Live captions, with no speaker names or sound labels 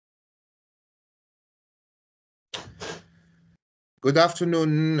Good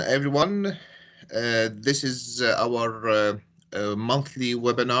afternoon, everyone. This is our monthly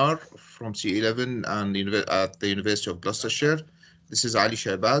webinar from C11 and at the University of Gloucestershire. This is Ali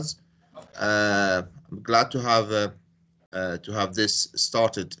Shahbaz. I'm glad to have this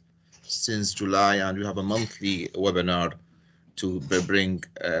started since July, and we have a monthly webinar to bring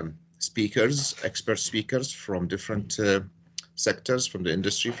speakers, expert speakers from different sectors, from the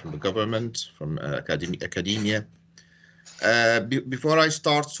industry, from the government, from academia. Before I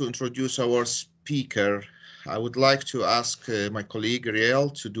start to introduce our speaker, I would like to ask my colleague Riel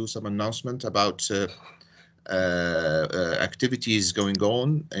to do some announcement about activities going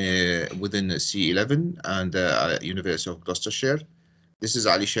on within C11 and University of Gloucestershire. This is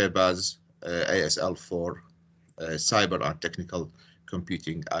Ali Shahbaz, ASL for Cyber and Technical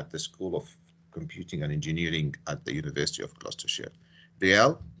Computing at the School of Computing and Engineering at the University of Gloucestershire.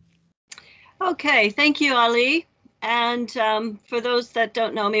 Riel? Okay, thank you, Ali. And for those that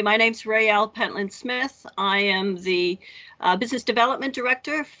don't know me, my name's Raelle Pentland-Smith. I am the Business Development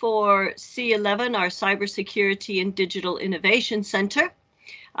Director for C11, our Cybersecurity and Digital Innovation Center,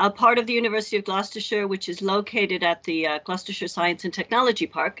 part of the University of Gloucestershire, which is located at the Gloucestershire Science and Technology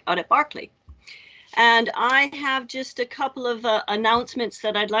Park out at Berkeley. And I have just a couple of announcements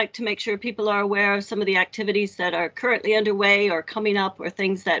that I'd like to make sure people are aware of, some of the activities that are currently underway or coming up, or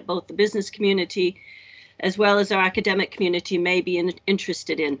things that both the business community as well as our academic community may be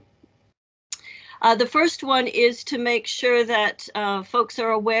interested in. The first one is to make sure that folks are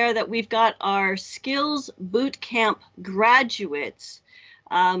aware that we've got our Skills Bootcamp graduates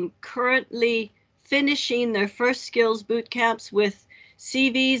currently finishing their first Skills Bootcamps with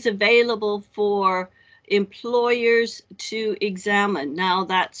CVs available for employers to examine. Now,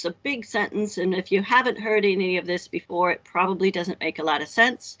 that's a big sentence, and if you haven't heard any of this before, it probably doesn't make a lot of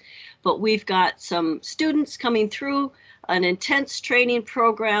sense. But we've got some students coming through an intense training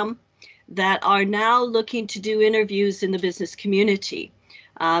program that are now looking to do interviews in the business community.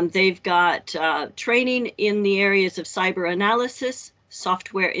 They've got training in the areas of cyber analysis,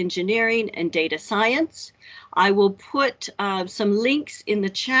 software engineering, and data science. I will put some links in the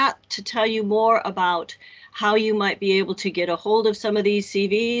chat to tell you more about how you might be able to get a hold of some of these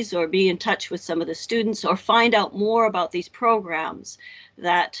CVs or be in touch with some of the students or find out more about these programs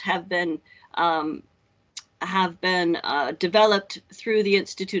that have been developed through the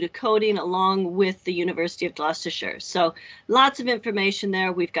Institute of Coding along with the University of Gloucestershire. So lots of information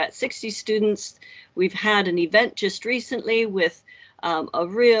there. We've got 60 students. We've had an event just recently with a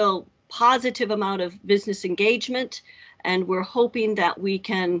real positive amount of business engagement, and we're hoping that we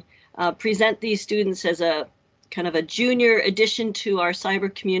can present these students as a kind of a junior addition to our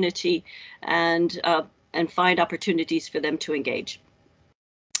cyber community and find opportunities for them to engage.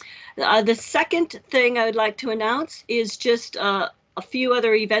 The second thing I would like to announce is just a few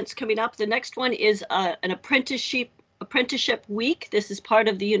other events coming up. The next one is an apprenticeship week. This is part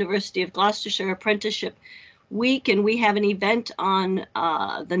of the University of Gloucestershire Apprenticeship Week, and we have an event on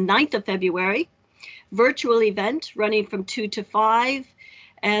the 9th of February, virtual event running from 2 to 5,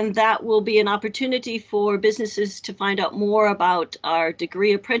 and that will be an opportunity for businesses to find out more about our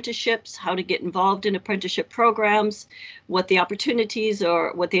degree apprenticeships, how to get involved in apprenticeship programs, what the opportunities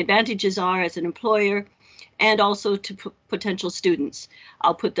or what the advantages are as an employer, and also to potential students.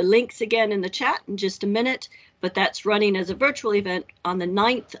 I'll put the links again in the chat in just a minute, but that's running as a virtual event on the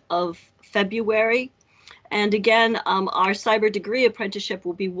 9th of February. And again, our cyber degree apprenticeship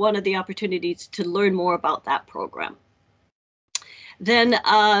will be one of the opportunities to learn more about that program. Then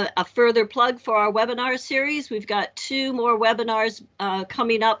a further plug for our webinar series. We've got 2 more webinars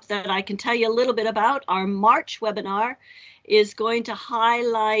coming up that I can tell you a little bit about. Our March webinar is going to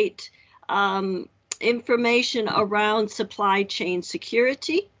highlight information around supply chain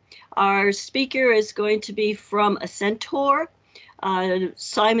security. Our speaker is going to be from Accenture.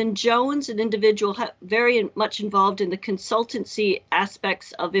 Simon Jones, an individual very much involved in the consultancy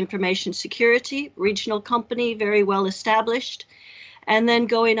aspects of information security, regional company, very well established. And then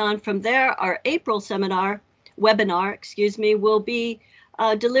going on from there, our April webinar, will be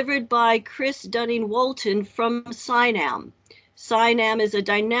delivered by Chris Dunning-Walton from CINAM. CINAM is a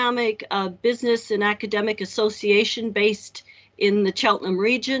dynamic business and academic association based in the Cheltenham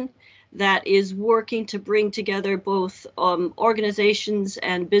region that is working to bring together both organizations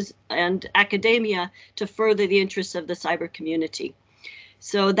and academia to further the interests of the cyber community.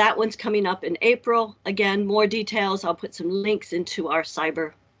 So that one's coming up in April. Again, more details. I'll put some links into our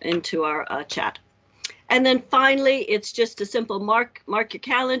chat. And then finally, it's just a simple mark your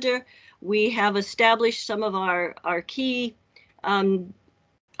calendar. We have established some of our key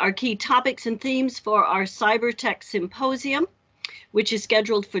topics and themes for our Cyber Tech Symposium. which is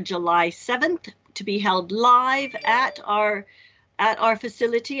scheduled for July 7th to be held live at our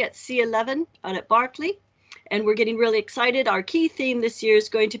facility at C11 out at Berkeley. And we're getting really excited. Our key theme this year is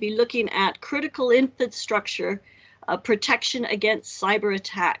going to be looking at critical infrastructure protection against cyber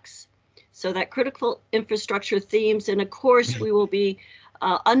attacks. So that critical infrastructure themes, and of course we will be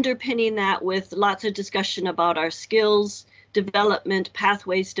underpinning that with lots of discussion about our skills development,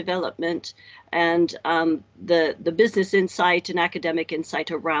 pathways development, and the business insight and academic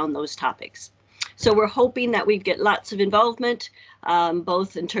insight around those topics. So we're hoping that we get lots of involvement,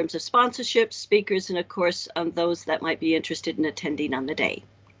 both in terms of sponsorship, speakers, and of course those that might be interested in attending on the day.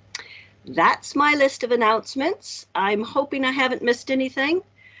 That's my list of announcements. I'm hoping I haven't missed anything,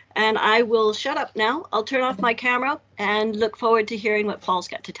 and I will shut up now. I'll turn off my camera and look forward to hearing what Paul's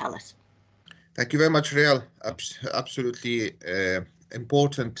got to tell us. Thank you very much, Riel. Absolutely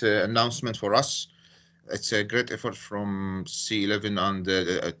important announcement for us. It's a great effort from C11 and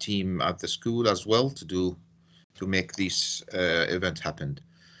a team at the school as well to make this event happen.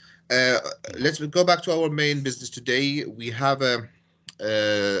 Let's go back to our main business today. We have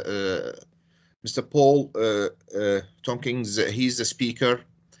Mr. Paul Tomkins. He's the speaker.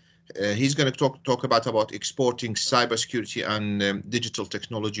 He's going to talk about exporting cybersecurity and digital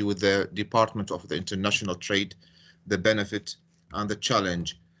technology with the Department of the International Trade, the benefit and the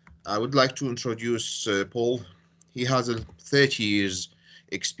challenge. I would like to introduce Paul. He has a 30 years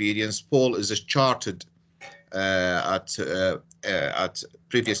experience. Paul is a chartered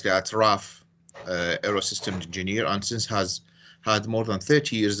previously at RAF Aerosystem engineer, and since has had more than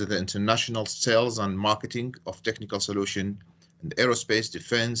 30 years in the international sales and marketing of technical solution in aerospace,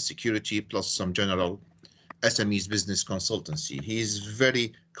 defense, security, plus some general SMEs business consultancy. He is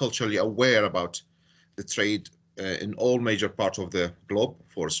very culturally aware about the trade in all major parts of the globe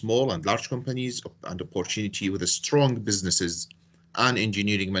for small and large companies, and opportunity with a strong businesses and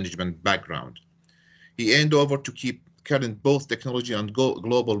engineering management background. He aimed over to keep current both technology and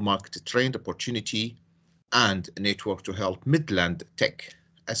global market trend opportunity and a network to help Midland tech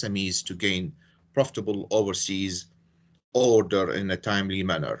SMEs to gain profitable overseas order in a timely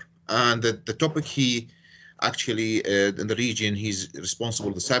manner. And the topic he actually in the region, he's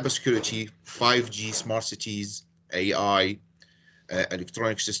responsible for cybersecurity, 5G, smart cities, AI,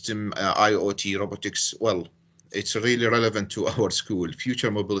 electronic system, IoT, robotics. Well, it's really relevant to our school. Future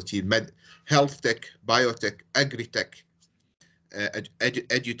mobility, health tech, biotech, agri-tech,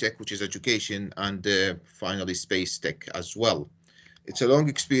 edutech, which is education, and finally space tech as well. It's a long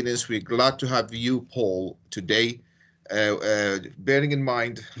experience. We're glad to have you, Paul, today. Bearing in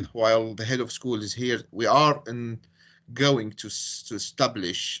mind, while the head of school is here, we are going to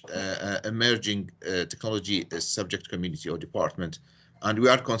establish emerging technology subject community or department, and we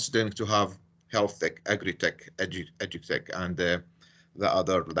are considering to have health tech, agri-tech, edutech, and the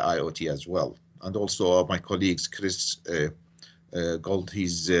IoT as well. And also my colleagues, Chris Gold,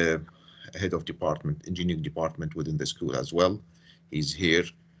 he's head of department, engineering department within the school as well. He's here.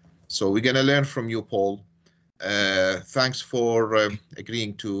 So we're going to learn from you, Paul. Thanks for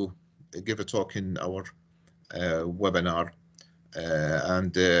agreeing to give a talk in our webinar.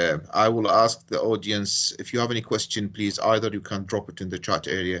 And I will ask the audience, if you have any question, please, either you can drop it in the chat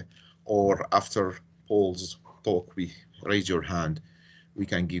area, or after Paul's talk, raise your hand. We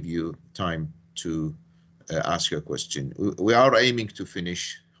can give you time to ask your question. We are aiming to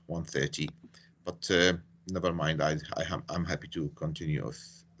finish 1:30, but never mind. I'm happy to continue if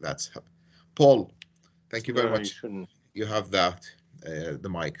that's happen. Paul, thank you very much. You have the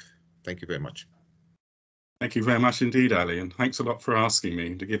mic. Thank you very much. Thank you very much indeed, Ali, and thanks a lot for asking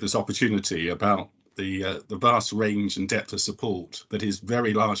me to give this opportunity about the vast range and depth of support that is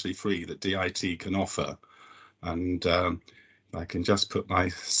very largely free that DIT can offer. And I can just put my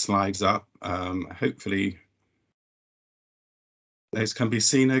slides up. Hopefully those can be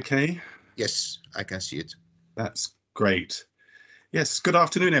seen okay. Yes, I can see it. That's great. Yes, good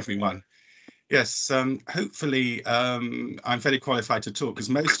afternoon, everyone. Yes, hopefully I'm very qualified to talk, because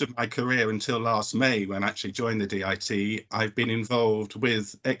most of my career until last May, when I actually joined the DIT, I've been involved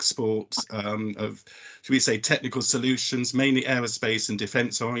with exports of, should we say, technical solutions, mainly aerospace and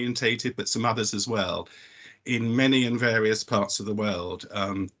defence orientated, but some others as well, in many and various parts of the world.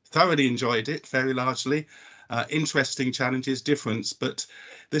 Thoroughly enjoyed it, very largely. Interesting challenges, difference, but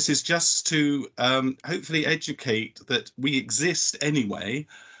this is just to hopefully educate that we exist anyway,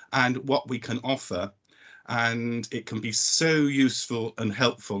 and what we can offer, and it can be so useful and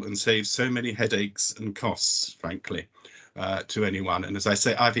helpful and save so many headaches and costs, frankly, to anyone. And as I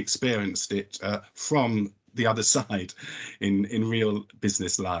say, I've experienced it from the other side in real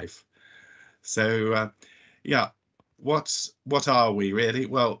business life. So yeah, what are we really?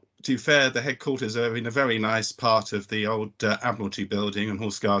 Well, to be fair, the headquarters are in a very nice part of the old Admiralty building and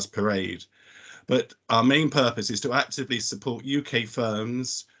Horse Guards Parade. But our main purpose is to actively support UK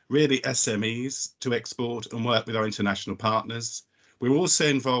firms, really SMEs, to export and work with our international partners. We're also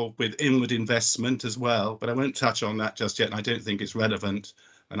involved with inward investment as well, but I won't touch on that just yet. And I don't think it's relevant,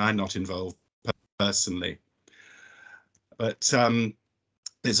 and I'm not involved personally. But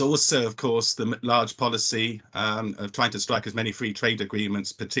there's also, of course, the large policy of trying to strike as many free trade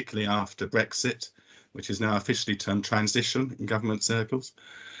agreements, particularly after Brexit, which is now officially termed transition in government circles.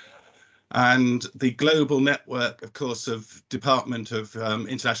 And the global network, of course, of Department of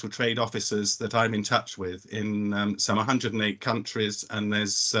International Trade officers that I'm in touch with in some 108 countries, and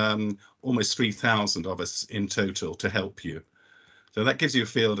there's almost 3,000 of us in total to help you. So that gives you a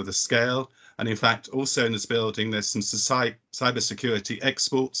feel of the scale. And in fact, also in this building, there's some cybersecurity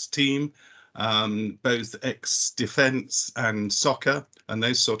exports team, both ex-defense and soccer, and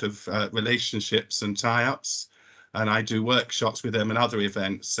those sort of relationships and tie-ups. And I do workshops with them and other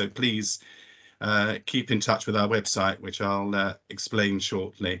events. So please keep in touch with our website, which I'll explain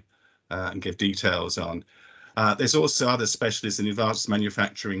shortly and give details on. There's also other specialists in the advanced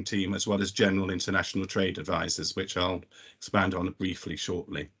manufacturing team, as well as general international trade advisors, which I'll expand on briefly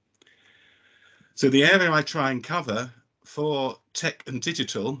shortly. So the area I try and cover for tech and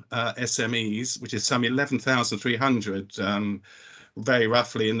digital SMEs, which is some 11,300, very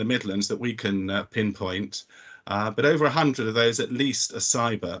roughly in the Midlands that we can pinpoint, but over 100 of those at least are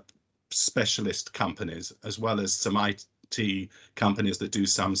cyber specialist companies, as well as some IT companies that do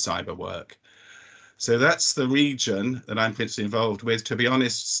some cyber work. So that's the region that I'm principally involved with. To be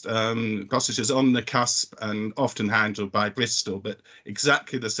honest, Gloucestershire's on the cusp and often handled by Bristol, but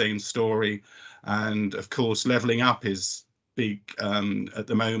exactly the same story. And of course, levelling up is big at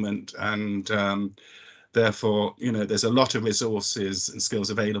the moment. And therefore, you know, there's a lot of resources and skills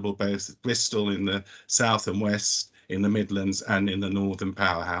available, both Bristol in the south and west, in the Midlands, and in the northern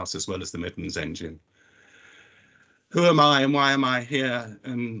powerhouse, as well as the Midlands engine. Who am I and why am I here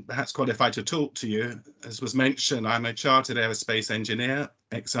and perhaps qualified to talk to you? As was mentioned, I'm a chartered aerospace engineer,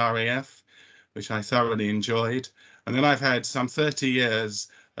 ex-RAF, which I thoroughly enjoyed. And then I've had some 30 years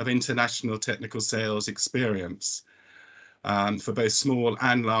of international technical sales experience for both small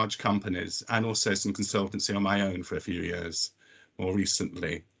and large companies, and also some consultancy on my own for a few years more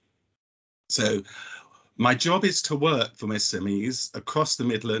recently. So my job is to work from SMEs across the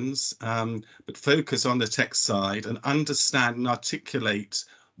Midlands, but focus on the tech side and understand and articulate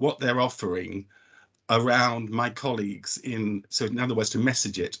what they're offering around my colleagues so in other words, to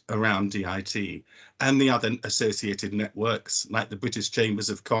message it around DIT and the other associated networks like the British Chambers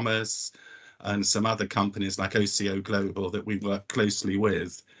of Commerce and some other companies like OCO Global that we work closely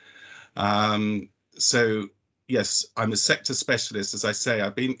with. So yes, I'm a sector specialist, as I say.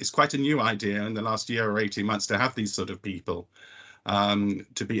 It's quite a new idea in the last year or 18 months to have these sort of people,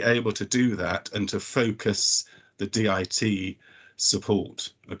 to be able to do that and to focus the DIT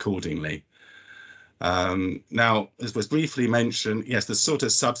support accordingly. Now, as was briefly mentioned, yes, the sort of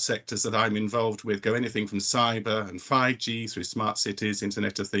subsectors that I'm involved with go anything from cyber and 5G through smart cities,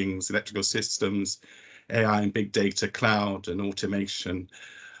 Internet of Things, electrical systems, AI and big data, cloud and automation,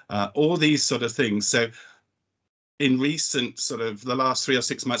 all these sort of things. So in recent sort of the last 3 or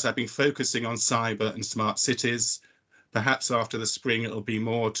 6 months, I've been focusing on cyber and smart cities. Perhaps after the spring, it'll be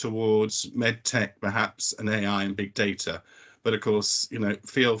more towards medtech, perhaps, and AI and big data. But of course, you know,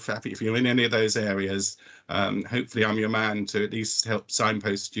 feel happy if you're in any of those areas. Hopefully, I'm your man to at least help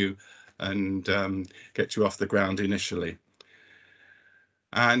signpost you and get you off the ground initially.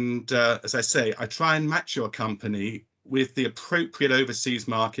 And as I say, I try and match your company with the appropriate overseas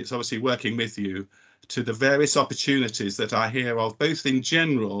markets, obviously working with you, to the various opportunities that I hear of, both in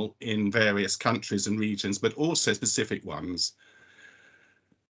general in various countries and regions, but also specific ones.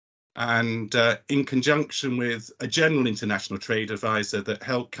 And in conjunction with a general international trade advisor that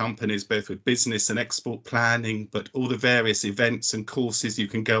help companies both with business and export planning, but all the various events and courses you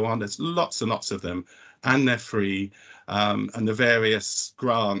can go on, there's lots and lots of them, and they're free, and the various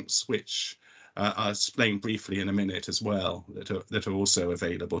grants, which I'll explain briefly in a minute as well, that are also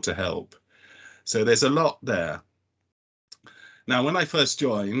available to help. So there's a lot there. Now, when I first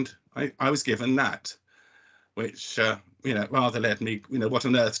joined, I was given that, which, you know, rather led me, you know, what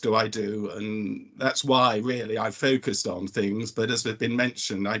on earth do I do? And that's why really I focused on things. But as has been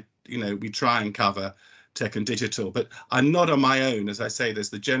mentioned, we try and cover tech and digital, but I'm not on my own. As I say, there's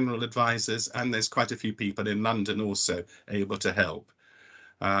the general advisors and there's quite a few people in London also able to help.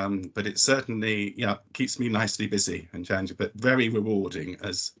 But it certainly, keeps me nicely busy and challenging, but very rewarding,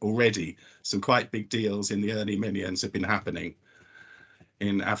 as already some quite big deals in the early millions have been happening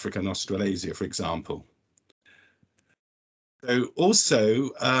in Africa and Australasia, for example. So also,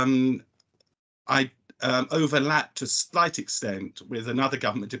 I overlap to a slight extent with another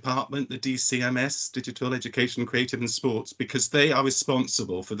government department, the DCMS, Digital Education, Creative and Sports, because they are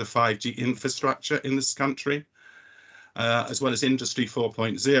responsible for the 5G infrastructure in this country, as well as Industry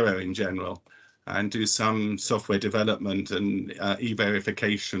 4.0 in general, and do some software development and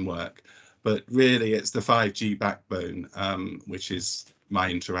e-verification work. But really, it's the 5G backbone, which is my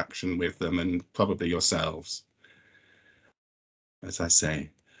interaction with them, and probably yourselves, as I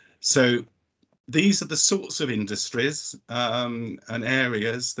say. So these are the sorts of industries and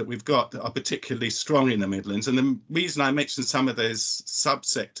areas that we've got that are particularly strong in the Midlands. And the reason I mentioned some of those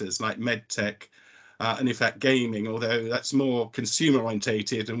subsectors like medtech and in fact gaming, although that's more consumer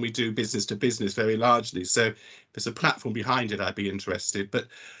orientated and we do business to business very largely. So if there's a platform behind it, I'd be interested. But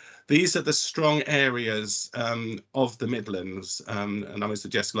these are the strong areas of the Midlands, and I would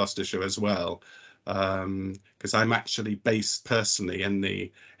suggest Gloucestershire as well, because I'm actually based personally in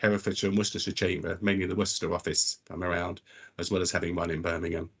the Herefordshire and Worcestershire Chamber, mainly the Worcester office I'm around, as well as having one in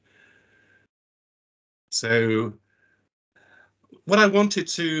Birmingham. So what I wanted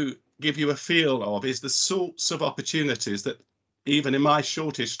to give you a feel of is the sorts of opportunities that even in my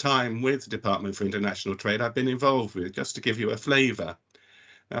shortish time with the Department for International Trade I've been involved with, just to give you a flavour.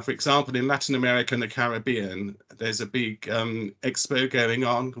 Now, for example, in Latin America and the Caribbean, there's a big expo going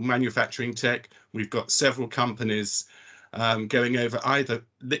on, manufacturing tech. We've got several companies going over either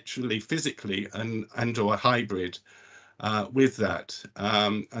literally physically and or a hybrid with that.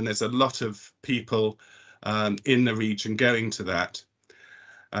 And there's a lot of people in the region going to that.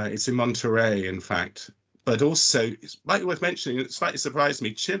 It's in Monterey, in fact. But also, it's might be worth mentioning, it slightly surprised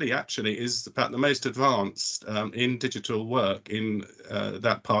me, Chile actually is about the most advanced in digital work in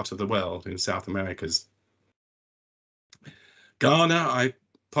that part of the world, in South Americas. Ghana, I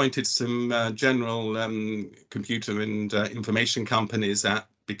pointed some general computer and information companies at,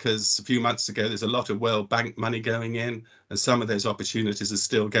 because a few months ago there's a lot of World Bank money going in, and some of those opportunities are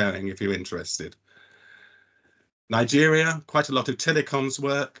still going if you're interested. Nigeria, quite a lot of telecoms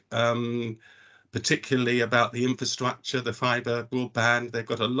work, particularly about the infrastructure, the fibre, broadband. They've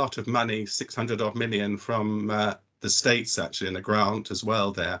got a lot of money, 600 odd million from the States actually in a grant as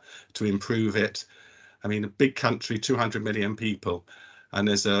well there to improve it. I mean, a big country, 200 million people. And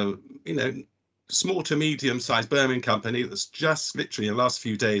there's a, small to medium sized Birmingham company that's just literally in the last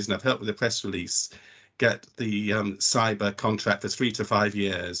few days, and I've helped with the press release, get the cyber contract for 3 to 5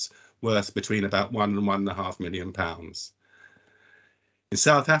 years worth between about £1 and £1.5 million. In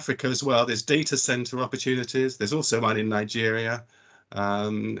South Africa as well, there's data center opportunities. There's also one in Nigeria.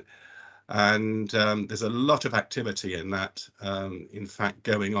 And there's a lot of activity in that, in fact,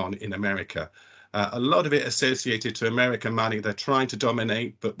 going on in America. A lot of it associated to American money. They're trying to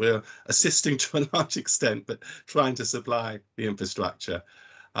dominate, but we're assisting to a large extent, but trying to supply the infrastructure.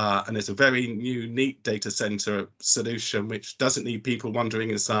 And there's a very unique data center solution, which doesn't need people wandering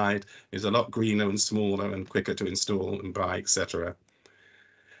inside, is a lot greener and smaller and quicker to install and buy, etc.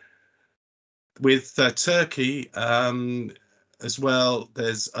 With Turkey as well,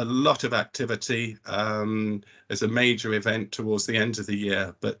 there's a lot of activity. There's a major event towards the end of the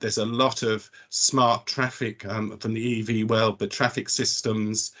year, but there's a lot of smart traffic from the EV world, but traffic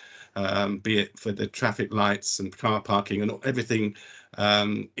systems, be it for the traffic lights and car parking and everything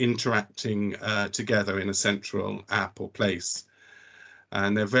interacting together in a central app or place.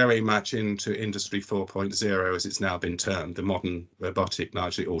 And they're very much into Industry 4.0, as it's now been termed, the modern robotic,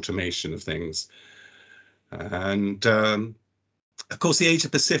 largely automation of things. And of course, the Asia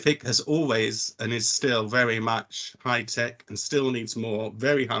Pacific has always and is still very much high tech and still needs more,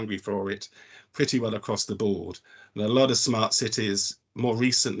 very hungry for it, pretty well across the board. And a lot of smart cities more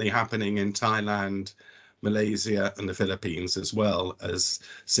recently happening in Thailand, Malaysia and the Philippines, as well as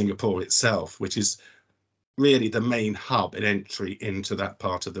Singapore itself, which is really the main hub and entry into that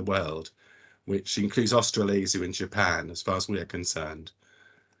part of the world, which includes Australasia and Japan, as far as we're concerned.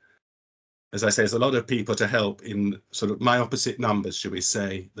 As I say, there's a lot of people to help in sort of my opposite numbers, should we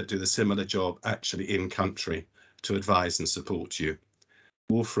say, that do the similar job actually in country to advise and support you,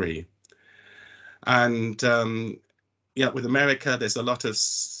 all free. And yeah, with America, there's a lot of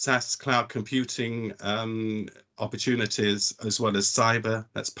SaaS cloud computing opportunities, as well as cyber.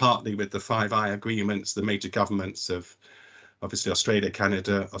 That's partly with the 5I agreements, the major governments of obviously Australia,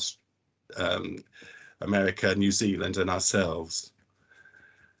 Canada, America, New Zealand and ourselves.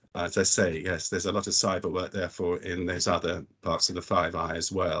 As I say, yes, there's a lot of cyber work, therefore, in those other parts of the Five Eyes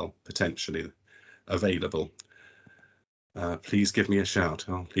as well, potentially available. Please give me a shout.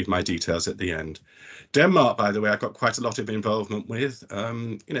 I'll leave my details at the end. Denmark, by the way, I've got quite a lot of involvement with.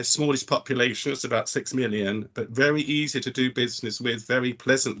 Smallest population, it's about 6 million, but very easy to do business with, very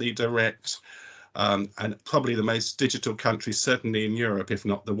pleasantly direct, and probably the most digital country, certainly in Europe, if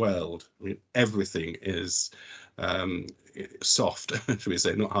not the world. I mean, everything is soft, should we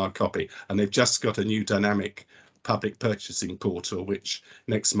say, not hard copy. And they've just got a new dynamic public purchasing portal, which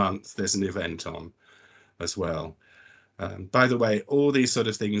next month there's an event on as well. By the way, all these sort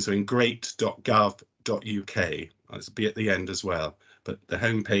of things are in great.gov.uk. I'll be at the end as well, but the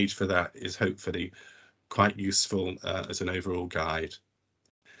homepage for that is hopefully quite useful as an overall guide.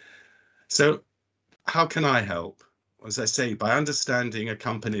 So how can I help? As I say, by understanding a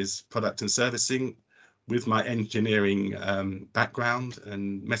company's product and servicing with my engineering background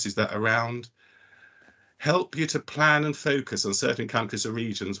and message that around, help you to plan and focus on certain countries or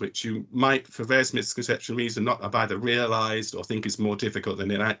regions which you might, for various misconception reasons, not have either realised or think is more difficult than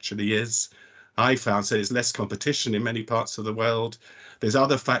it actually is. I found so there's less competition in many parts of the world. There's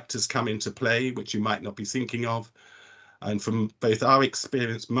other factors come into play which you might not be thinking of. And from both our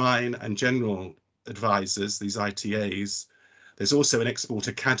experience, mine and general advisors, these ITAs, there's also an export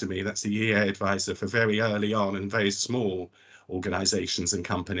academy, that's the EA advisor for very early on and very small organisations and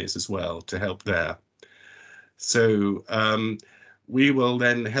companies as well to help there. So we will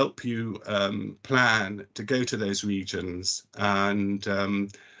then help you plan to go to those regions, and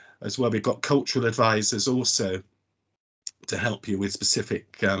as well, we've got cultural advisors also to help you with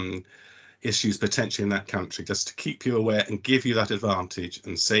specific issues potentially in that country, just to keep you aware and give you that advantage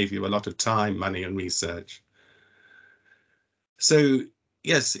and save you a lot of time, money and research. So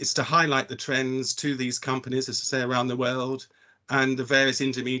yes, it's to highlight the trends to these companies, as I say, around the world, and the various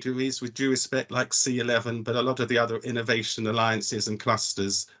intermediaries, with due respect, like C11, but a lot of the other innovation alliances and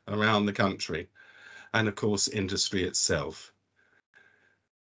clusters around the country, and of course industry itself.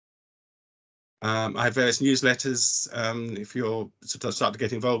 I have various newsletters, if you're start to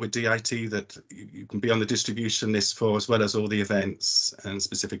get involved with DIT, that you can be on the distribution list for, as well as all the events and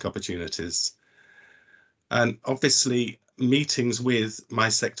specific opportunities. And obviously meetings with my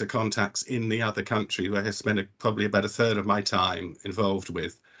sector contacts in the other country, where I spend probably about a third of my time involved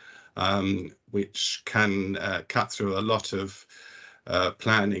with, which can cut through a lot of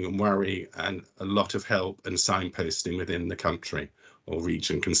planning and worry and a lot of help and signposting within the country or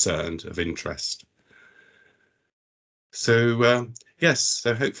region concerned of interest. So yes,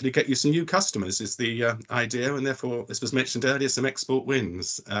 so hopefully get you some new customers is the idea, and therefore, as was mentioned earlier, some export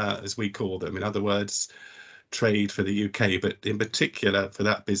wins, as we call them. In other words, trade for the UK, but in particular for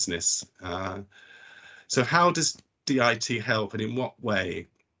that business. So how does DIT help, and in what way?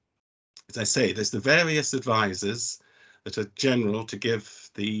 As I say, there's the various advisors that are general to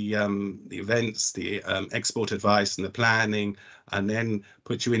give the events, the export advice and the planning, and then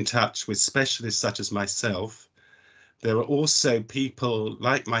put you in touch with specialists such as myself. There are also people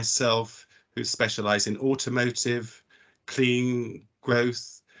like myself who specialize in automotive, clean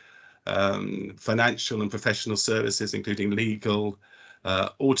growth, financial and professional services, including legal,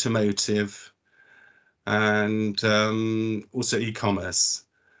 automotive, and also e-commerce.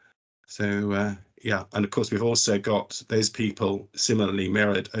 So yeah, and of course we've also got those people similarly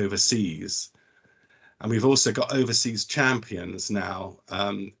mirrored overseas, and we've also got overseas champions now,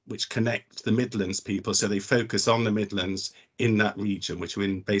 which connect the Midlands people, so they focus on the Midlands in that region, which are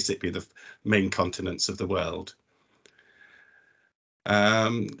in basically the main continents of the world.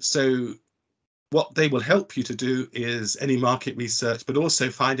 So what they will help you to do is any market research, but also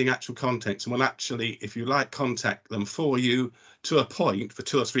finding actual contacts, and will actually, if you like, contact them for you to a point for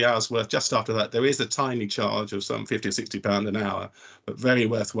 2 or 3 hours worth. Just after that, there is a tiny charge of some 50 or 60 pounds an hour, but very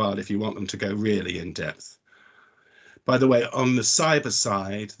worthwhile if you want them to go really in depth. By the way, on the cyber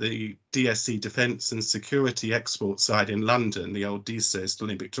side, the DSC Defence and Security Export side in London, the old DSA is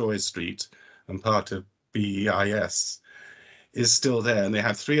still in Victoria Street and part of BEIS, is still there, and they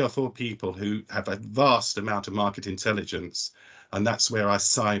have 3 or 4 people who have a vast amount of market intelligence, and that's where our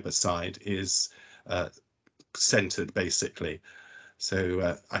cyber side is centered basically.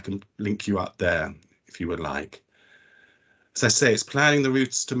 So I can link you up there if you would like. As I say, it's planning the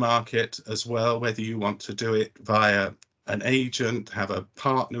routes to market as well, whether you want to do it via an agent, have a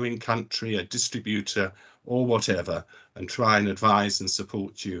partner in country, a distributor, or whatever, and try and advise and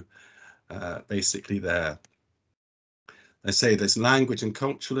support you basically there. I say there's language and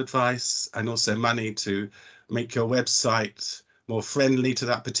cultural advice, and also money to make your website more friendly to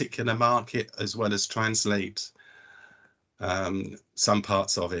that particular market, as well as translate some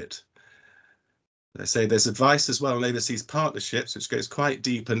parts of it. They say there's advice as well on overseas partnerships, which goes quite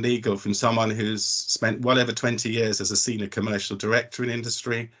deep and legal from someone who's spent well over 20 years as a senior commercial director in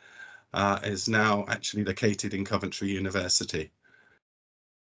industry, is now actually located in Coventry University.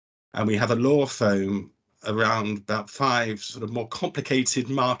 And we have a law firm around about 5 sort of more complicated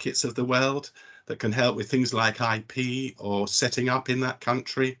markets of the world that can help with things like IP or setting up in that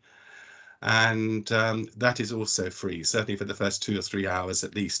country. And that is also free, certainly for the first 2 or 3 hours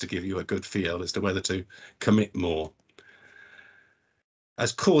at least, to give you a good feel as to whether to commit more.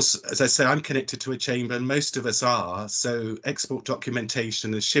 Of course, as I say, I'm connected to a chamber, and most of us are, so export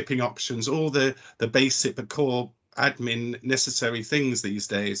documentation, the shipping options, all the basic but core admin necessary things these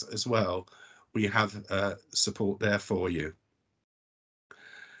days as well, we have support there for you.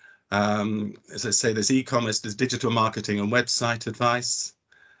 As I say, there's e-commerce, there's digital marketing and website advice.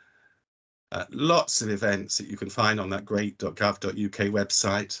 Lots of events that you can find on that great.gov.uk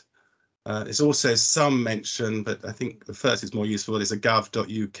website. There's also some mention, but I think the first is more useful, is a gov.uk/DIT.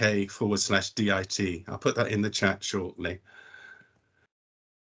 I'll put that in the chat shortly.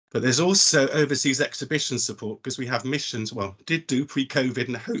 But there's also overseas exhibition support, because we have missions, well, did do pre-COVID,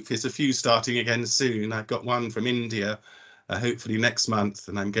 and I hope there's a few starting again soon. I've got one from India, hopefully next month,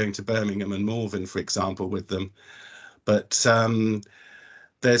 and I'm going to Birmingham and Malvern, for example, with them. But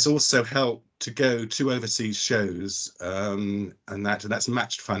there's also help to go to overseas shows, and that's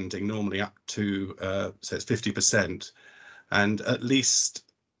matched funding, normally up to, so it's 50%, and at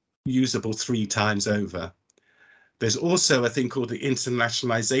least usable 3 times over. There's also a thing called the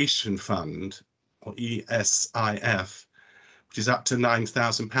Internationalisation Fund, or ESIF, which is up to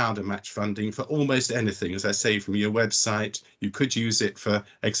 £9,000 of match funding for almost anything, as I say, from your website. You could use it for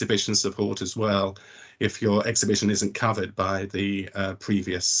exhibition support as well, if your exhibition isn't covered by the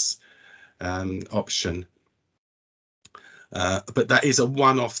previous option. But that is a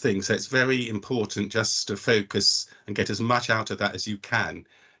one-off thing, so it's very important just to focus and get as much out of that as you can,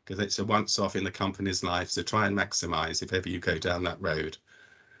 because it's a once-off in the company's life, so try and maximise if ever you go down that road.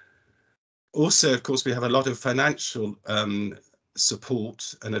 Also, of course, we have a lot of financial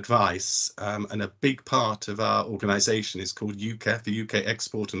support and advice, and a big part of our organisation is called UKEF, the UK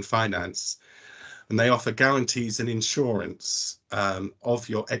Export and Finance, and they offer guarantees and insurance of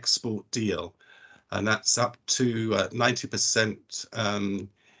your export deal, and that's up to 90%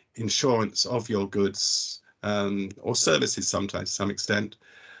 insurance of your goods or services sometimes to some extent,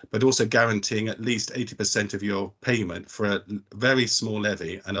 but also guaranteeing at least 80% of your payment for a very small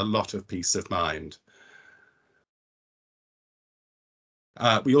levy and a lot of peace of mind.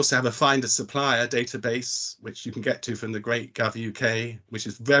 We also have a find a supplier database, which you can get to from the Great Gov UK, which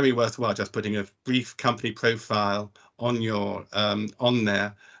is very worthwhile, just putting a brief company profile on your on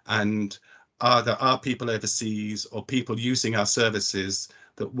there, and there are people overseas or people using our services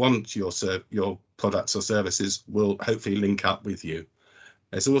that want your products or services will hopefully link up with you.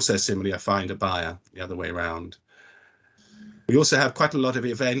 There's also similarly a find a buyer the other way around. We also have quite a lot of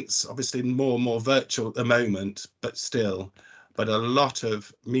events, obviously more and more virtual at the moment, but still, but a lot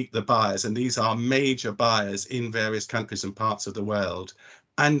of meet the buyers, and these are major buyers in various countries and parts of the world,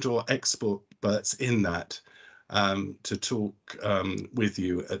 and or experts in that, to talk with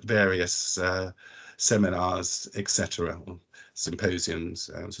you at various seminars, etc., or symposiums,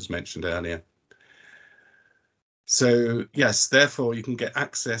 as was mentioned earlier. So yes, therefore you can get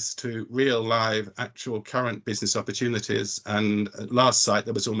access to real live actual current business opportunities, and at last sight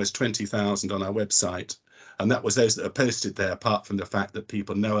there was almost 20,000 on our website, and that was those that are posted there, apart from the fact that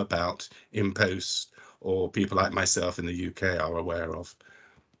people know about in post or people like myself in the UK are aware of.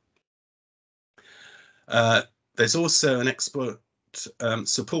 There's also an export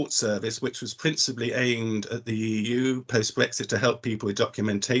support service, which was principally aimed at the EU post-Brexit to help people with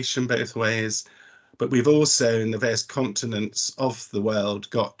documentation both ways. But we've also, in the various continents of the world,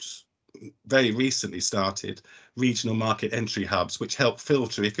 got very recently started regional market entry hubs, which help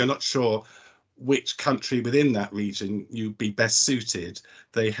filter. If you're not sure which country within that region you'd be best suited,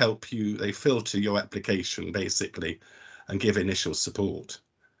 they help you, they filter your application basically and give initial support.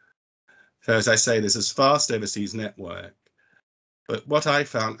 So as I say, there's this vast overseas network. But what I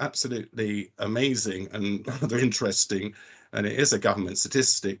found absolutely amazing and rather interesting, and it is a government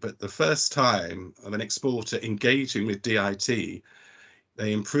statistic, but the first time of an exporter engaging with DIT,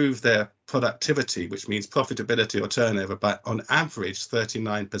 they improved their productivity, which means profitability or turnover, by on average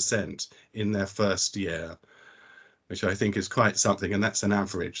 39% in their first year, which I think is quite something, and that's an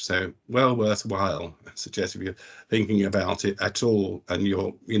average. So well worthwhile, I suggest, if you're thinking about it at all and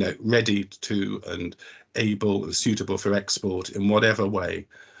you're ready to and able and suitable for export in whatever way,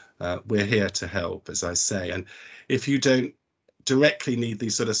 we're here to help, as I say. And if you don't directly need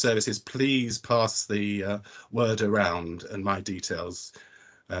these sort of services, please pass the word around and my details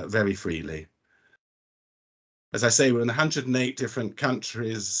very freely. As I say, we're in 108 different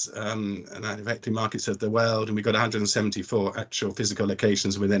countries and effective markets of the world, and we've got 174 actual physical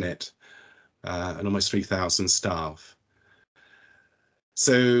locations within it, and almost 3,000 staff.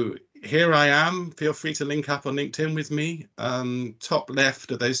 So here I am. Feel free to link up on LinkedIn with me. Top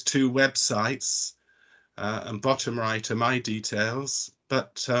left are those two websites, and bottom right are my details.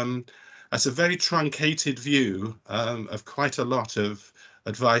 But that's a very truncated view of quite a lot of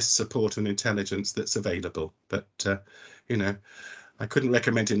advice, support and intelligence that's available. But, you know, I couldn't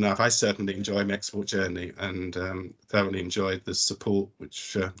recommend it enough. I certainly enjoyed my export journey and thoroughly enjoyed the support,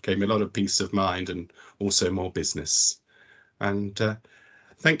 which gave me a lot of peace of mind and also more business. And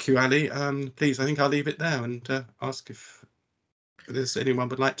thank you, Ali. Please, I think I'll leave it there and ask if there's anyone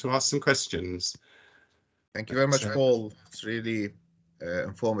would like to ask some questions. Thank you very much, Paul. It's really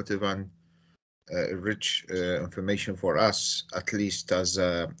informative and rich information for us, at least as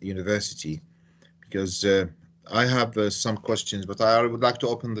a university, because I have some questions, but I would like to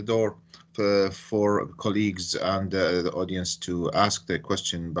open the door for colleagues and the audience to ask their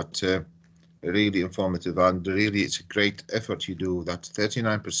question. But really informative, and really it's a great effort you do. That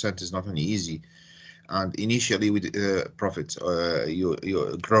 39% is not an easy, and initially with profit, your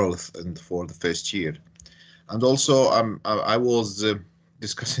growth, and for the first year. And also I was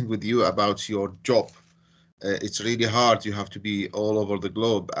discussing with you about your job. It's really hard. You have to be all over the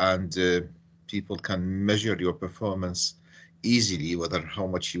globe, and people can measure your performance easily, whether how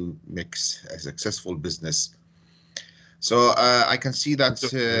much you make a successful business. So I can see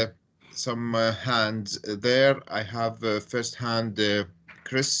that some hands there. I have first hand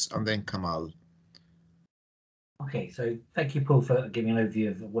Chris and then Kamal. Okay, so thank you, Paul, for giving an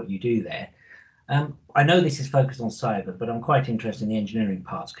overview of what you do there. I know this is focused on cyber, but I'm quite interested in the engineering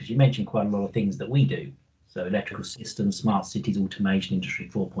parts, because you mentioned quite a lot of things that we do. So electrical systems, smart cities, automation, industry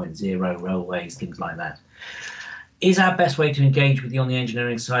 4.0, railways, things like that. Is our best way to engage with you on the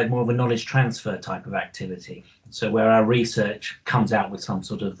engineering side more of a knowledge transfer type of activity? So where our research comes out with some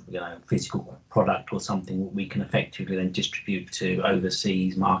sort of physical product or something that we can effectively then distribute to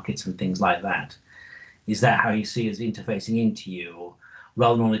overseas markets and things like that. Is that how you see us interfacing into you? Or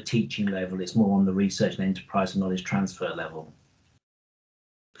rather than on a teaching level, it's more on the research and enterprise and knowledge transfer level?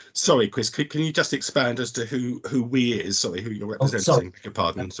 Sorry, Chris, can you just expand as to who we is? Sorry, who you're representing? Your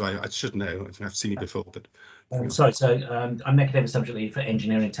pardon. So I should know. I've seen you before, but sorry. So I'm academic subject lead for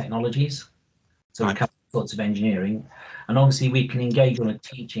engineering technologies. So we cover sorts of engineering, and obviously we can engage on a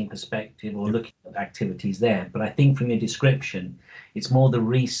teaching perspective or looking at activities there. But I think from your description, it's more the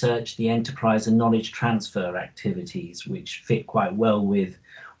research, the enterprise and knowledge transfer activities, which fit quite well with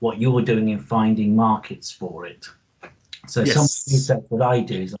what you're doing in finding markets for it. So some research that I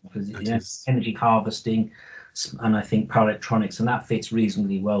do is energy harvesting, and I think power electronics, and that fits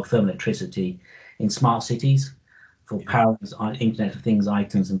reasonably well, thermal electricity in smart cities for power, Internet of Things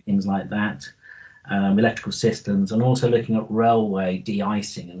items and things like that, electrical systems, and also looking at railway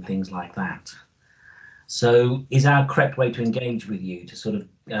de-icing and things like that. So is our correct way to engage with you to sort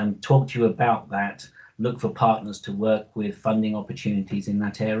of talk to you about that, look for partners to work with, funding opportunities in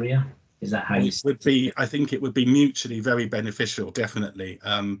that area? Is that how you would be? I think it would be mutually very beneficial, definitely.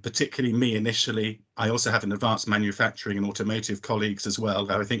 Particularly me initially. I also have an advanced manufacturing and automotive colleagues as well,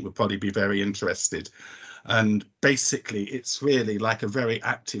 that I think would probably be very interested. And basically, it's really like a very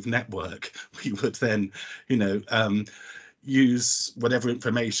active network. We would then, use whatever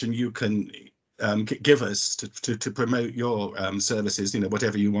information you can give us to promote your services,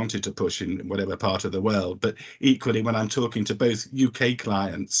 whatever you wanted to push in whatever part of the world. But equally, when I'm talking to both UK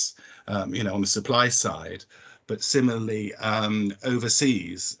clients, on the supply side, but similarly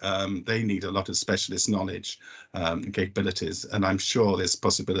overseas, they need a lot of specialist knowledge and capabilities, and I'm sure there's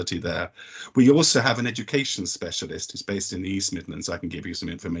possibility there. We also have an education specialist who's based in the East Midlands I can give you some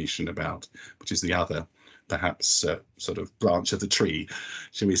information about, which is the other, perhaps, sort of branch of the tree,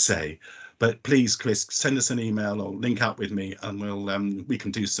 shall we say. But please, Chris, send us an email or link up with me, and we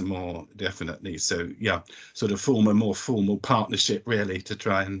can do some more, definitely. So yeah, sort of form a more formal partnership, really, to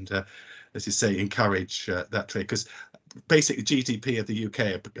try and, as you say, encourage that trade. Because basically, GDP of the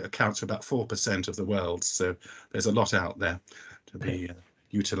UK accounts for about 4% of the world. So there's a lot out there to be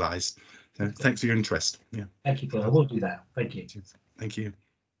utilised. So thanks for your interest. Yeah. Thank you, Paul. I will do that. Thank you. Thank you.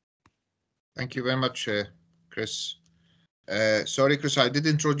 Thank you very much, Chris. Sorry, Chris, I did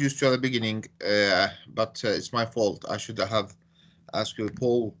introduce you at the beginning, but it's my fault. I should have asked you.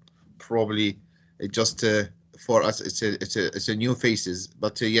 Paul probably just for us, it's a new faces.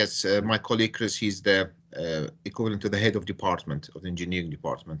 But yes, my colleague Chris, he's the equivalent to the head of department of the engineering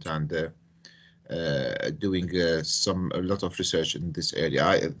department, and doing a lot of research in this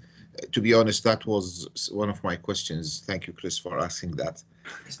area. To be honest, that was one of my questions. Thank you, Chris, for asking that.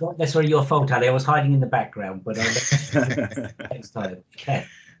 It's not necessarily your fault, Ali. I was hiding in the background, but next time. Okay.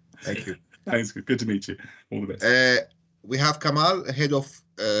 Thank you. Thanks. Good to meet you. All the best. We have Kamal, head of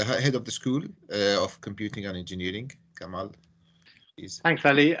the School of Computing and Engineering. Kamal, please. Thanks,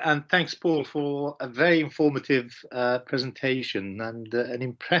 Ali, and thanks, Paul, for a very informative presentation and an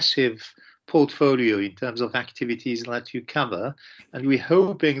impressive portfolio in terms of activities that you cover. And we're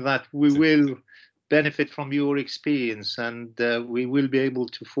hoping that we will benefit from your experience, and we will be able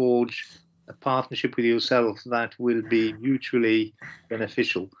to forge a partnership with yourself that will be mutually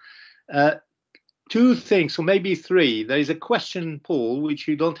beneficial. Two things, or maybe three. There is a question, Paul, which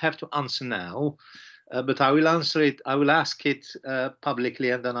you don't have to answer now, but I will answer it. I will ask it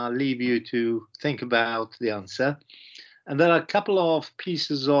publicly, and then I'll leave you to think about the answer. And there are a couple of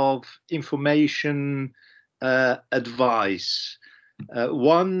pieces of information, advice.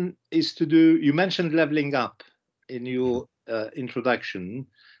 One is to do, you mentioned leveling up in your introduction,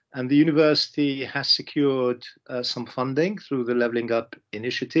 and the university has secured some funding through the Leveling Up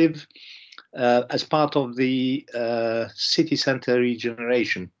initiative as part of the city centre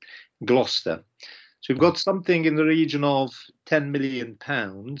regeneration, Gloucester. So we've got something in the region of £10 million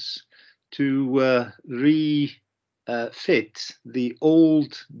to refit the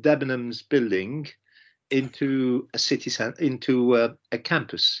old Debenhams building into a city centre, into a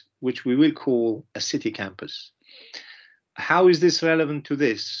campus, which we will call a city campus. How is this relevant to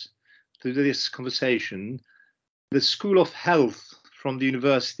this conversation? The School of Health from the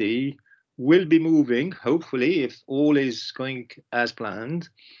university will be moving, hopefully, if all is going as planned,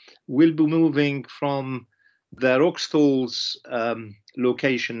 will be moving from the Roxtall's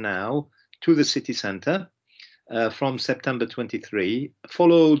location now to the city centre from September 23,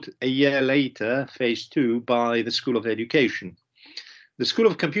 followed a year later, phase 2, by the School of Education. The School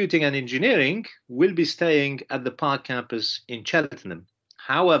of Computing and Engineering will be staying at the Park campus in Cheltenham.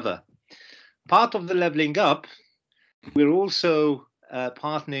 However, part of the Leveling Up, we're also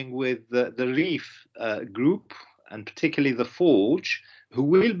partnering with the Reef group, and particularly the Forge, who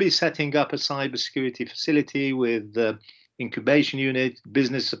will be setting up a cybersecurity facility with incubation unit,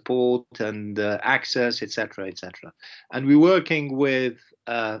 business support, and access, etc., etc. And we're working with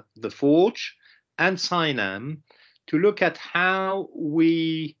the Forge and Cynam to look at how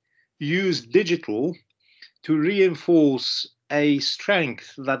we use digital to reinforce a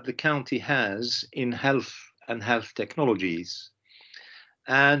strength that the county has in health and health technologies.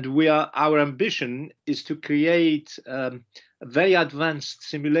 And our ambition is to create a very advanced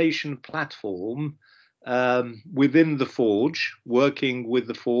simulation platform within the Forge, working with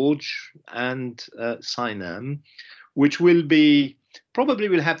the Forge and Cynam, which will be, probably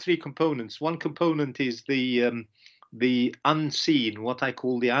will have three components. One component is the unseen, what I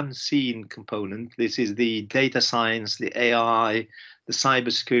call the unseen component. This is the data science, the AI, the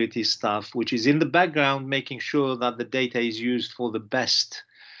cybersecurity stuff, which is in the background, making sure that the data is used for the best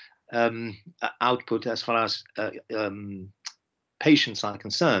output as far as patients are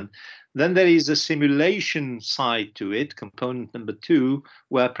concerned. Then there is a simulation side to it, component number 2,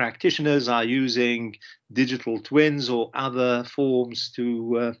 where practitioners are using digital twins or other forms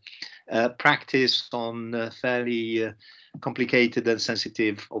to practice on fairly complicated and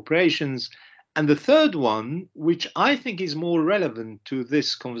sensitive operations. And the third one, which I think is more relevant to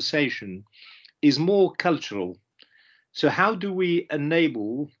this conversation, is more cultural. So how do we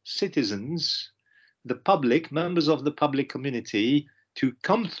enable citizens, the public, members of the public community, to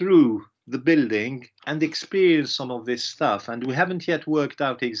come through the building and experience some of this stuff? And we haven't yet worked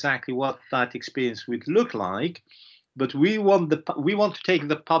out exactly what that experience would look like, but we want to take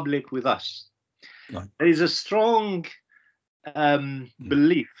the public with us. Right. There is a strong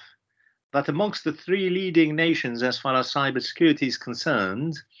belief that amongst the 3 leading nations as far as cybersecurity is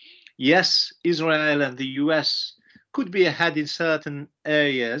concerned, yes, Israel and the US could be ahead in certain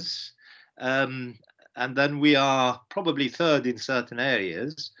areas, and then we are probably third in certain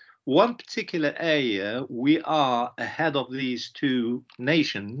areas. One particular area we are ahead of these 2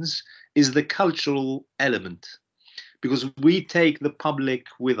 nations is the cultural element, because we take the public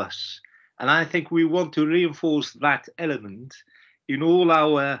with us. And I think we want to reinforce that element in all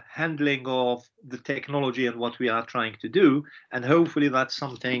our handling of the technology and what we are trying to do. And hopefully that's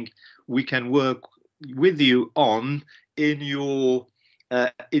something we can work with you on in your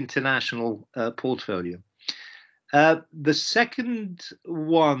international portfolio. The second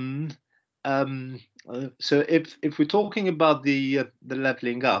one So if we're talking about the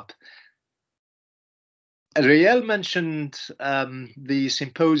leveling up, Rael mentioned the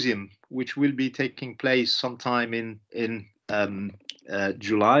symposium, which will be taking place sometime in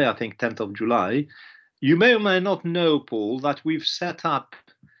July, I think 10th of July. You may or may not know, Paul, that we've set up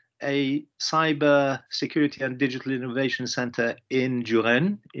a cyber security and digital innovation center in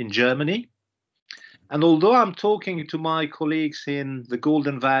Düren, in Germany. And although I'm talking to my colleagues in the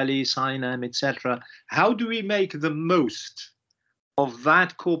Golden Valley, Sinam, etc., how do we make the most of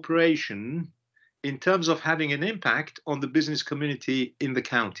that cooperation in terms of having an impact on the business community in the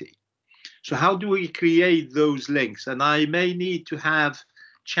county? So how do we create those links? And I may need to have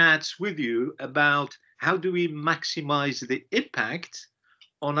chats with you about how do we maximize the impact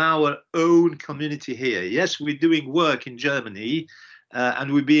on our own community here. Yes, we're doing work in Germany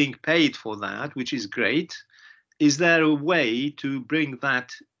and we're being paid for that, which is great. Is there a way to bring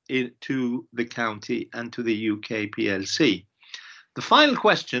that into the county and to the UK PLC? The final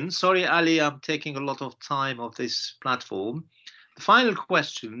question, sorry, Ali, I'm taking a lot of time of this platform. The final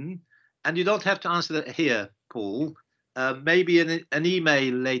question, and you don't have to answer that here, Paul, maybe an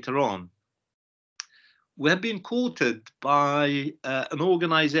email later on. We have been courted by an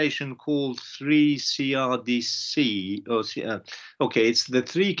organization called 3CRDC. Okay, it's the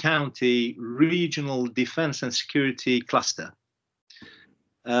Three County Regional Defense and Security Cluster,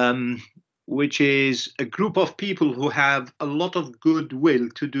 which is a group of people who have a lot of goodwill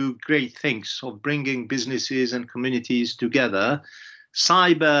to do great things of bringing businesses and communities together.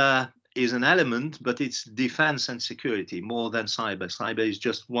 Cyber is an element, but it's defense and security more than cyber. Cyber is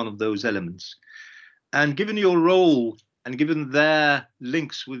just one of those elements. And given your role and given their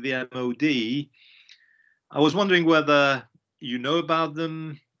links with the MOD, I was wondering whether you know about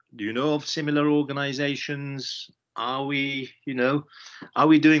them. Do you know of similar organizations? Are we doing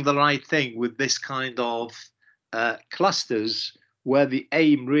the right thing with this kind of clusters where the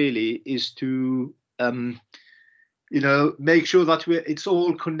aim really is to, make sure that it's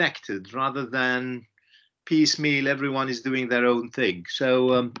all connected rather than piecemeal, everyone is doing their own thing.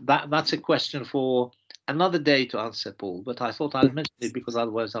 So that's a question for another day to answer, Paul, but I thought I'd mention it because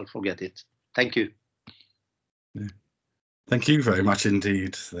otherwise I'll forget it. Thank you. Yeah. Thank you very much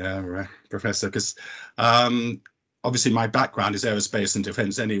indeed, there, Professor, because obviously my background is aerospace and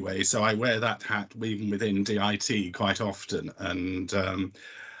defence anyway, so I wear that hat even within DIT quite often. And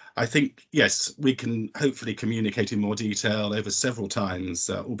I think, yes, we can hopefully communicate in more detail over several times,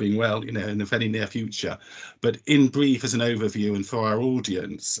 all being well, in the very near future. But in brief, as an overview and for our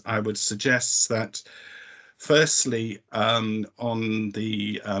audience, I would suggest that firstly, on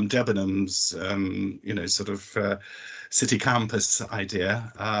the Debenhams, city campus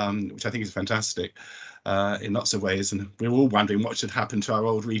idea, which I think is fantastic in lots of ways, and we're all wondering what should happen to our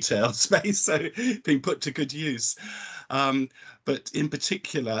old retail space, so being put to good use. But in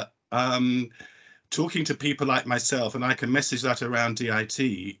particular, talking to people like myself, and I can message that around DIT,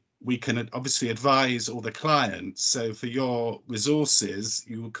 we can obviously advise all the clients. So for your resources,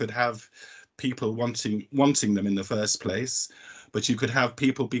 you could have people wanting them in the first place, but you could have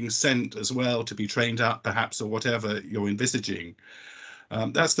people being sent as well to be trained up perhaps, or whatever you're envisaging.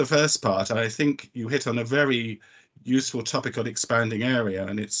 That's the first part. I think you hit on a very useful topic on expanding area,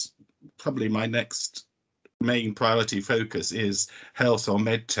 and it's probably my next main priority focus is health or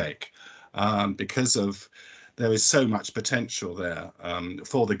medtech, because there is so much potential there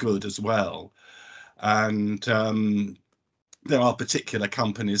for the good as well. And there are particular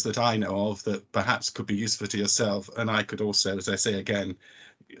companies that I know of that perhaps could be useful to yourself, and I could also, as I say again,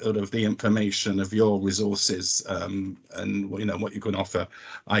 out of the information of your resources and what you can offer,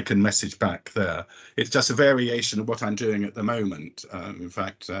 I can message back there. It's just a variation of what I'm doing at the moment. In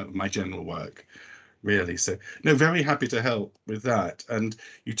fact, my general work, really. So, no, very happy to help with that. And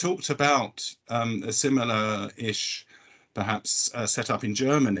you talked about a similar-ish, perhaps, setup in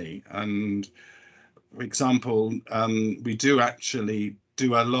Germany, and for example, we do actually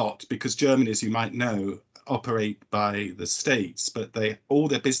do a lot because Germany, as you might know, operate by the states, but all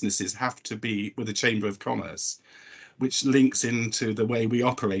their businesses have to be with the Chamber of Commerce, which links into the way we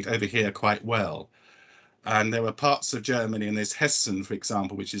operate over here quite well. And there are parts of Germany, and there's Hessen, for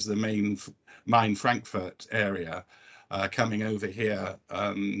example, which is the main Frankfurt area, coming over here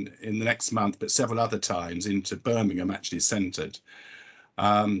in the next month, but several other times into Birmingham actually centered.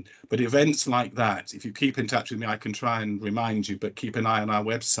 But events like that, if you keep in touch with me, I can try and remind you, but keep an eye on our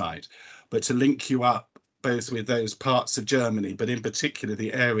website. But to link you up both with those parts of Germany, but in particular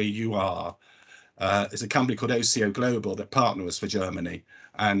the area you are, there's a company called OCO Global that partner us for Germany.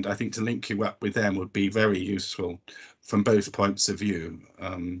 And I think to link you up with them would be very useful from both points of view.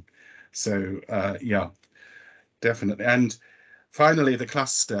 So yeah, definitely. And finally, the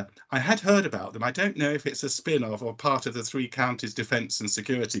cluster. I had heard about them. I don't know if it's a spin-off or part of the Three Counties Defence and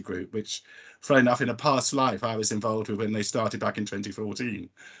Security Group, which, funny enough, in a past life I was involved with when they started back in 2014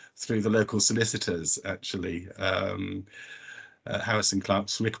 through the local solicitors, actually, Harrison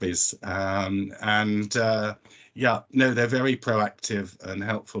Clark's Rigby's. Yeah, no, they're very proactive and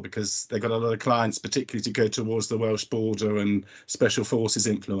helpful because they've got a lot of clients, particularly to go towards the Welsh border and special forces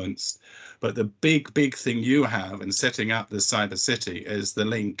influence. But the big thing you have in setting up the cyber city is the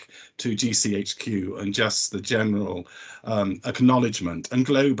link to GCHQ and just the general acknowledgement. And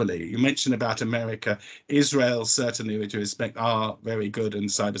globally, you mentioned about America, Israel certainly, with respect, are very good in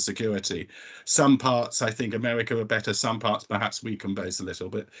cybersecurity. Some parts, I think America are better, some parts perhaps we can boast a little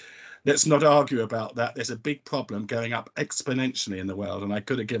bit. Let's not argue about that. There's a big problem going up exponentially in the world, and I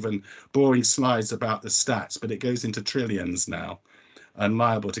could have given boring slides about the stats, but it goes into trillions now and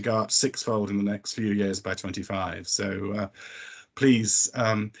liable to go up sixfold in the next few years by 25. So please,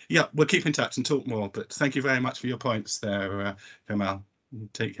 yeah, we'll keep in touch and talk more, but thank you very much for your points there, Kamal.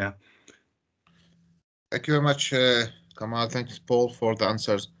 Take care. Thank you very much, Kamal. Thanks, Paul, for the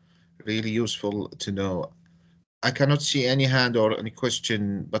answers. Really useful to know. I cannot see any hand or any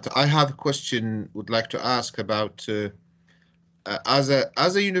question, but I have a question would like to ask about as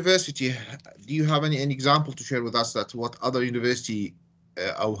a university, do you have any example to share with us that what other university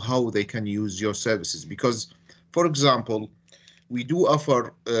or how they can use your services? Because, for example, we do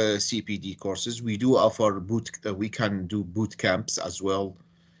offer CPD courses. We do offer we can do boot camps as well,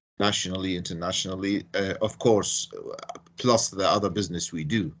 nationally, internationally, of course, plus the other business we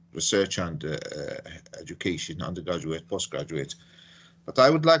do, research and education, undergraduate, postgraduate. But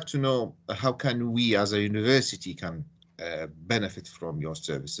I would like to know how can we as a university can benefit from your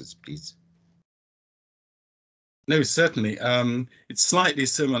services, please? No, certainly. It's slightly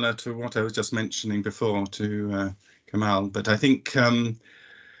similar to what I was just mentioning before to Kamal, but I think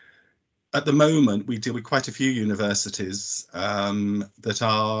at the moment we deal with quite a few universities that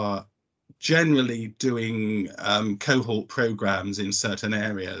are generally doing cohort programs in certain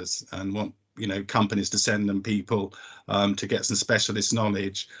areas and want companies to send them people to get some specialist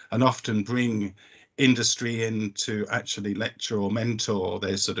knowledge, and often bring industry in to actually lecture or mentor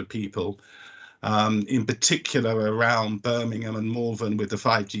those sort of people. In particular around Birmingham and Malvern with the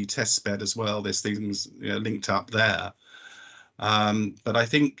 5G test bed as well. There's things linked up there. But I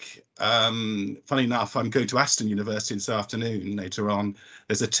think, funny enough, I'm going to Aston University this afternoon later on.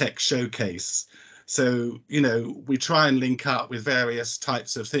 There's a tech showcase. So, we try and link up with various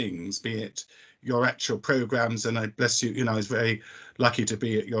types of things, be it your actual programs. And I bless you, I was very lucky to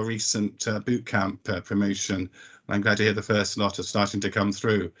be at your recent bootcamp promotion. I'm glad to hear the first lot are starting to come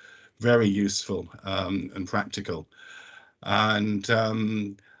through. Very useful and practical. And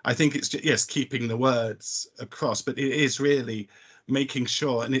I think it's just, yes, keeping the words across, but it is really making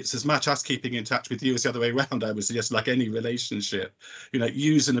sure, and it's as much us keeping in touch with you as the other way around, I would suggest, like any relationship,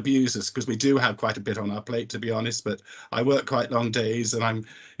 use and abuse us, because we do have quite a bit on our plate, to be honest, but I work quite long days and I'm,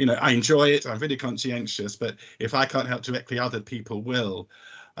 I enjoy it. I'm really conscientious, but if I can't help directly, other people will.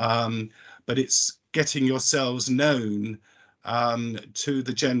 But it's getting yourselves known to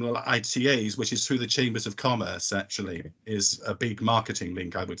the general ITAs, which is through the Chambers of Commerce, actually, is a big marketing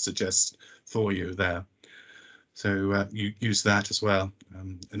link I would suggest for you there. So you use that as well,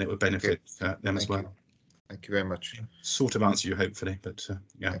 and it would benefit them as well. Thank you very much. Sort of answer you, hopefully, but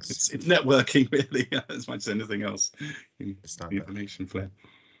yeah, it's networking really as much as anything else. It's not the information flow.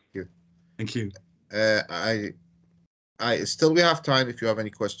 Thank you. I still we have time if you have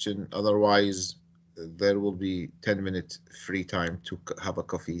any question. Otherwise, there will be 10-minute free time to have a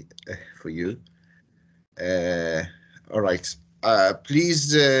coffee for you. All right.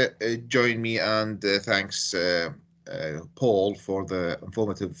 Please join me and thanks Paul for the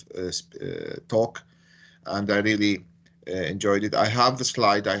informative talk, and I really enjoyed it. I have the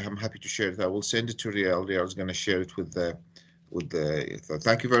slide. I am happy to share it. I will send it to Riel. Riel is going to share it with the.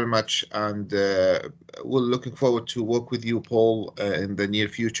 Thank you very much, and we're looking forward to work with you, Paul, in the near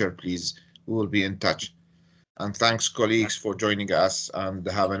future. Please, we will be in touch. And thanks, colleagues, for joining us, and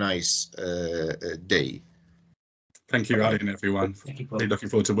have a nice day. Thank you, Ali, and everyone. Thank you, Paul. Really looking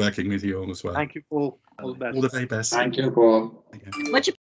forward to working with you all as well. Thank you, Paul. All the best. All the very best. Thank you, Paul. Okay. Much